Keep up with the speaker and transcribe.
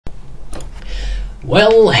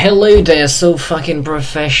Well, hello there, so fucking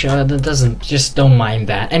professional. Don't mind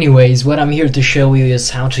that. Anyways, what I'm here to show you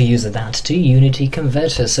is how to use a DAT to Unity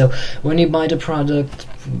converter. So when you buy the product,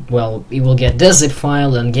 well, you will get this zip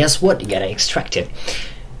file, and guess what? You gotta extract it.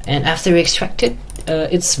 And after you extract it,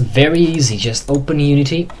 it's very easy. Just open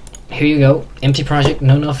Unity. Here you go. Empty project,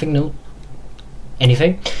 no nothing, no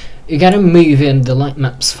anything. You gotta move in the light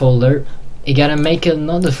maps folder. You gotta make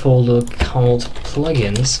another folder called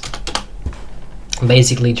plugins.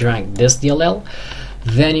 Basically drag this DLL,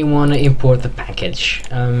 then you want to import the package.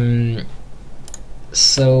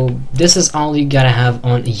 So this is all you gotta have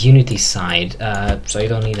on Unity side, so you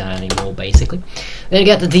don't need that anymore basically. Then you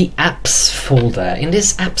get the apps folder. In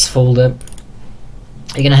this apps folder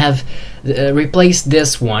you're gonna have replace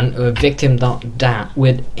this one, victim.dat,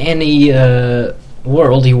 with any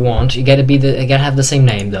world you want. You gotta have the same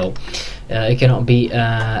name though. It cannot be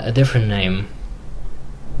a different name,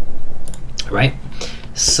 right?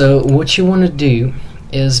 So what you want to do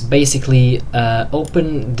is basically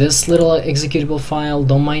open this little executable file.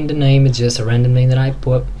 Don't mind the name, it's just a random name that I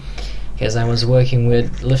put because I was working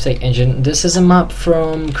with LithTech engine. This is a map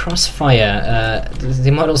from Crossfire.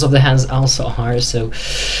 The models of the hands also are, so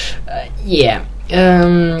yeah.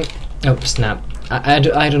 Oh snap. I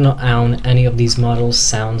do not own any of these models,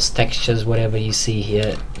 sounds, textures, whatever you see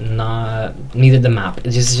here. Neither the map.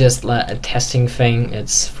 This is just like a testing thing.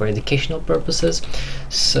 It's for educational purposes.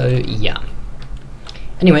 So yeah.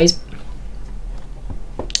 Anyways,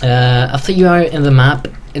 after you are in the map,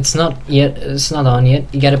 it's not on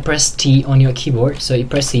yet. You gotta press T on your keyboard. So you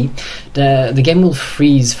press T. The game will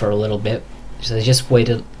freeze for a little bit. So just wait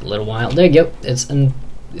a little while. There you go. It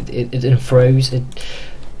unfroze.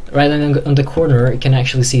 Right then on the corner you can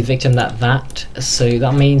actually see victim.that, so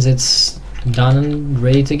that means it's done and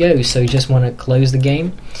ready to go. So you just want to close the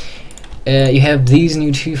game. You have these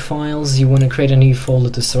new two files. You want to create a new folder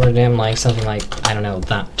to store them, like something like, I don't know,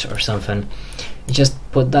 that or something. You just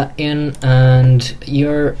put that in and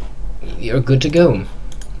you're good to go.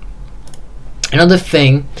 Another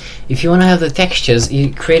thing, if you want to have the textures,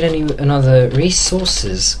 you create another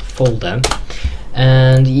resources folder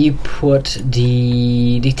and you put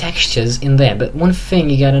the textures in there. But one thing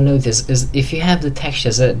you gotta notice is if you have the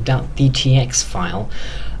textures a .dtx file,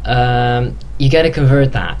 you gotta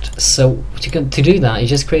convert that. So to do that, you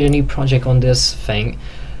just create a new project on this thing.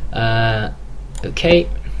 Okay,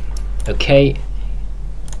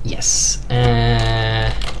 yes.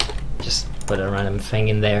 Just put a random thing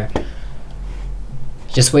in there.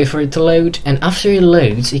 Just wait for it to load, and after it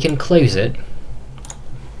loads, you can close it.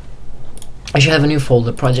 I should have a new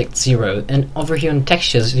folder, project 0, and over here on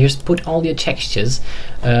textures, you just put all your textures.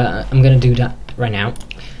 I'm gonna do that right now.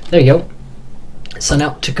 There you go. So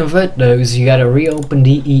now to convert those, you gotta reopen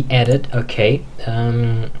the edit. Okay.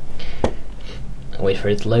 Wait for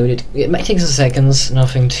it to load. It might take some seconds,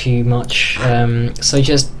 nothing too much. So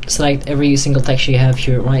just select every single texture you have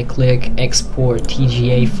here, right click, export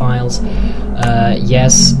TGA files.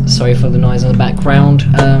 Yes, sorry for the noise in the background.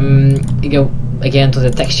 You go again to the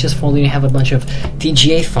textures folder, you have a bunch of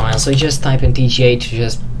TGA files, so you just type in TGA to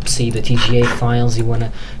just see the TGA files. You want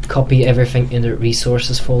to copy everything in the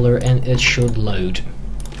resources folder and it should load.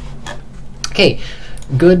 Okay,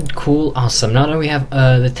 good, cool, awesome. Now that we have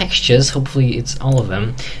the textures, hopefully it's all of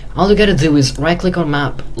them, all you gotta do is right click on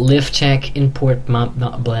map, LithTech, import map,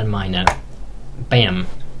 not blend miner. Bam.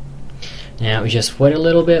 Now we just wait a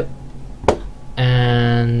little bit,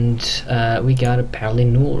 and we got a apparently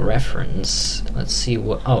null reference. Let's see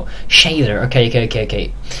what. Oh, shader.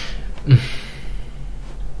 Okay.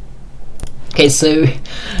 Okay, so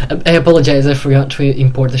I apologize, I forgot to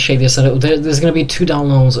import the shaders. So there's going to be two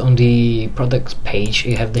downloads on the product page.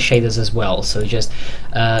 You have the shaders as well. So just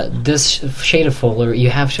this shader folder, you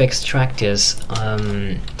have to extract this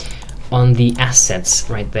on the assets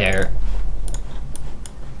right there.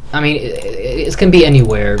 I mean, it can be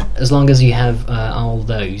anywhere as long as you have all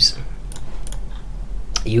those.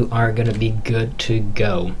 You are gonna be good to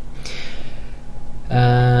go.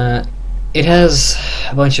 It has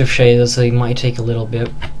a bunch of shaders, so it might take a little bit.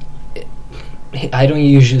 I don't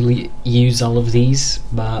usually use all of these,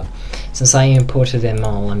 but since I imported them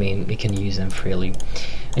all, I mean, we can use them freely.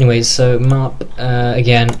 Anyways, so map,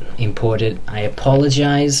 again, imported. I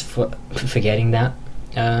apologize for forgetting that.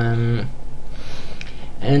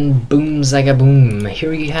 And boom zaga boom,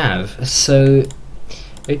 here you have. So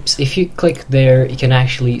oops, if you click there you can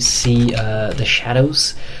actually see the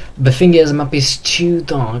shadows. The thing is, the map is too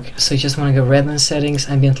dark, so you just want to go redline settings,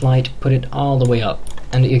 ambient light, put it all the way up,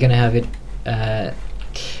 and you're gonna have it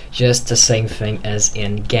just the same thing as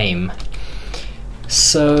in game.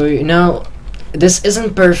 So now this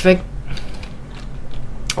isn't perfect.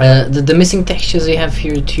 The missing textures you have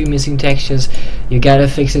here, 2 missing textures, you gotta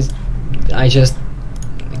fix it. I just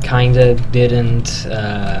kinda didn't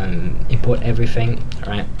import everything,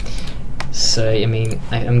 right? So I mean,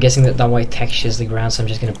 I'm guessing that white texture is the ground, so I'm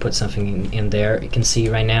just gonna put something in there. You can see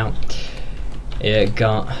right now it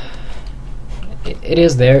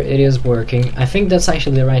is there, it is working. I think that's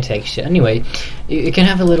actually the right texture. Anyway, you can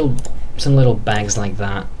have some little bags like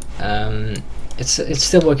that. It's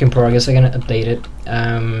still work in progress. I'm gonna update it.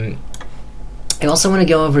 I also want to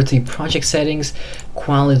go over to project settings,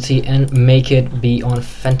 quality, and make it be on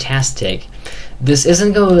fantastic. This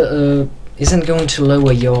isn't going to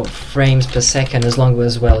lower your frames per second as long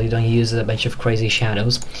as, well, you don't use a bunch of crazy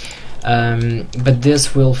shadows. But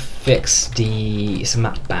this will fix some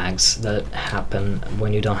map bags that happen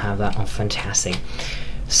when you don't have that on fantastic.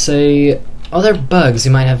 So other bugs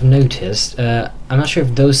you might have noticed, I'm not sure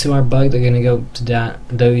if those two are bugged. I'm gonna go to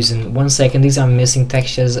those in 1 second. These are missing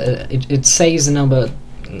textures. It says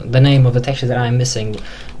the name of the texture that I'm missing,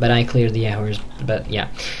 but I cleared the errors. But yeah,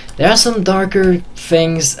 there are some darker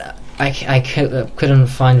things. I couldn't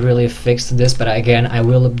find really a fix to this, but again, I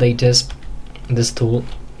will update this tool.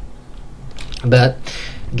 But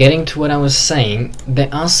getting to what I was saying, there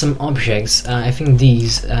are some objects, I think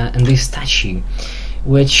these and this statue,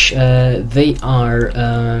 which they are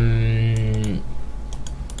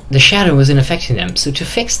the shadow isn't affecting them. So to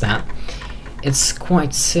fix that, it's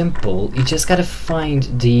quite simple. You just gotta find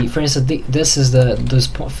for instance, this is those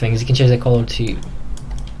pot things. You can change the color to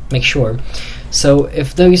make sure. So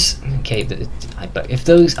if those if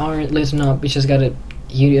those aren't lit up, you just gotta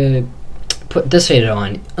put this shader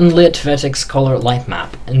on, unlit vertex color light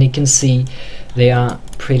map, and you can see they are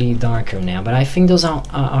pretty darker now. But I think those are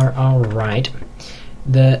alright.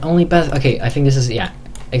 The only bad, I think this is, yeah,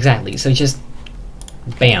 exactly. So just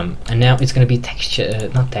bam, and now it's going to be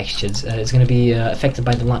not textured. It's going to be affected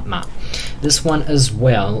by the light map. This one as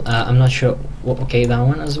well. I'm not sure. Okay, that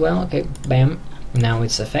one as well. Okay, bam. Now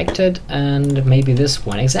it's affected, and maybe this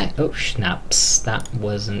one. Oh snaps! That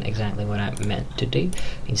wasn't exactly what I meant to do.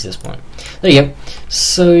 It's this one. There you go.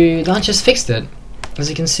 So that just fixed it, as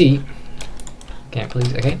you can see. Okay,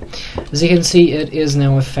 please. Okay, as you can see, it is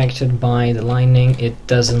now affected by the lighting. It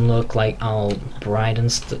doesn't look like all bright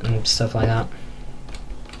and stuff like that.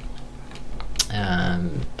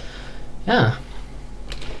 Yeah.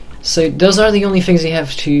 So those are the only things you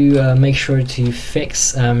have to make sure to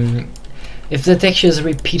fix. If the texture is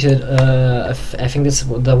repeated, I think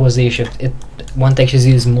that was the issue. One texture is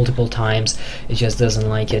used multiple times. It just doesn't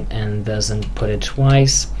like it and doesn't put it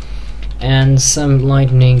twice. And some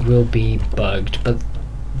lightning will be bugged, but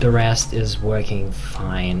the rest is working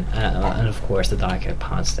fine, and of course the darker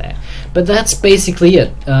parts there. But that's basically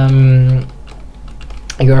it.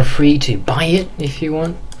 You're free to buy it if you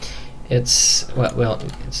want. It's well,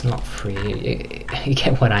 it's not free. You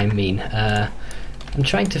get what I mean. I'm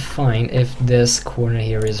trying to find if this corner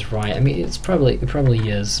here is right. I mean, it probably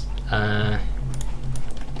is. There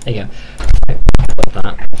you go. Put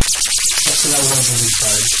that. So that wasn't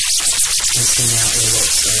rebugged. You can see now it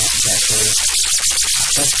looks a lot better.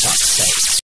 Let's talk sake.